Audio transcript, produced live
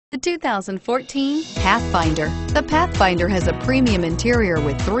The 2014 Pathfinder. The Pathfinder has a premium interior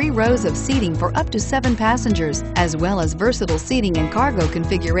with 3 rows of seating for up to 7 passengers, as well as versatile seating and cargo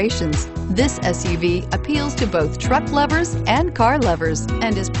configurations. This SUV appeals to both truck lovers and car lovers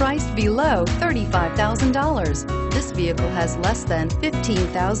and is priced below $35,000. This vehicle has less than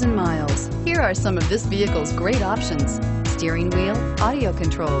 15,000 miles. Here are some of this vehicle's great options: steering wheel audio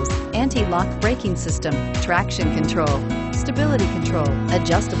controls, anti-lock braking system, traction control, stability control,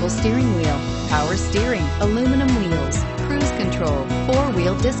 adjustable steering wheel, power steering, aluminum wheels, cruise control,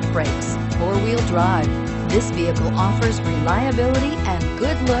 4-wheel disc brakes, 4-wheel drive. This vehicle offers reliability and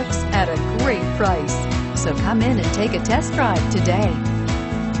good looks at a great price. So come in and take a test drive today.